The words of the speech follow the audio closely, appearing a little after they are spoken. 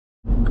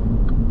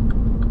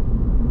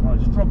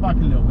back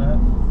a little bit.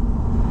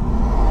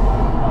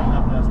 Right,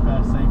 lovely, that's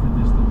better, safer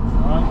distance.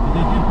 Alright, but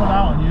they did pull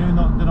out on you,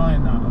 not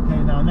denying that.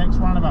 Okay, now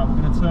next roundabout we're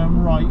going to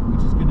turn right,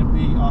 which is going to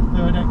be our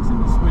third exit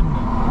to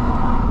Swindon.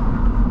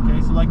 Okay,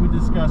 so like we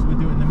discussed,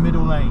 we're doing the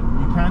middle lane.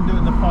 You can do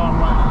it in the far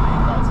right lane,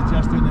 but I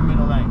suggest doing the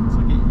middle lane.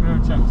 So get your mirror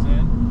checks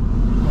in,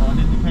 go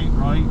on, indicate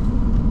right,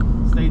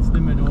 stay to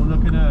the middle,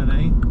 looking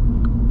early.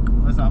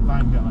 Where's that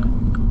van going?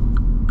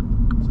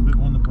 It's a bit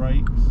more on the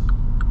brakes.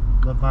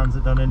 The vans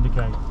that don't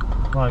indicate.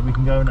 Right, we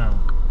can go now.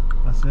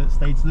 That's it,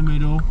 stay to the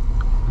middle,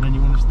 and then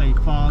you want to stay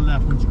far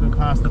left once you go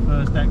past the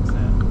first exit.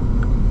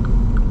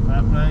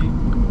 Fair play.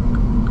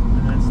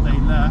 And then stay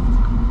left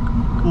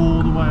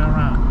all the way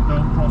around.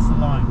 Don't cross the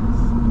lines.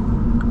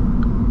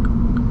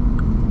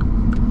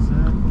 That's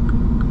it.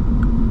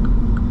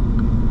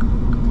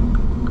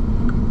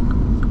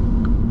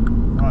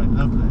 Right,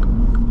 lovely.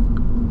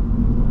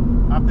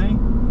 Happy?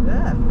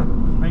 Yeah.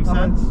 Makes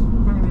sense?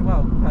 Swimmingly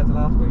well compared to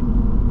last week.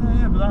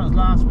 Yeah, but that was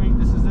last week,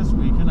 this is this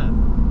week, isn't it?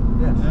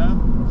 Yes. Yeah?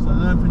 So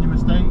learn from your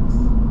mistakes.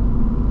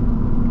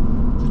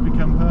 Just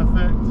become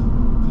perfect.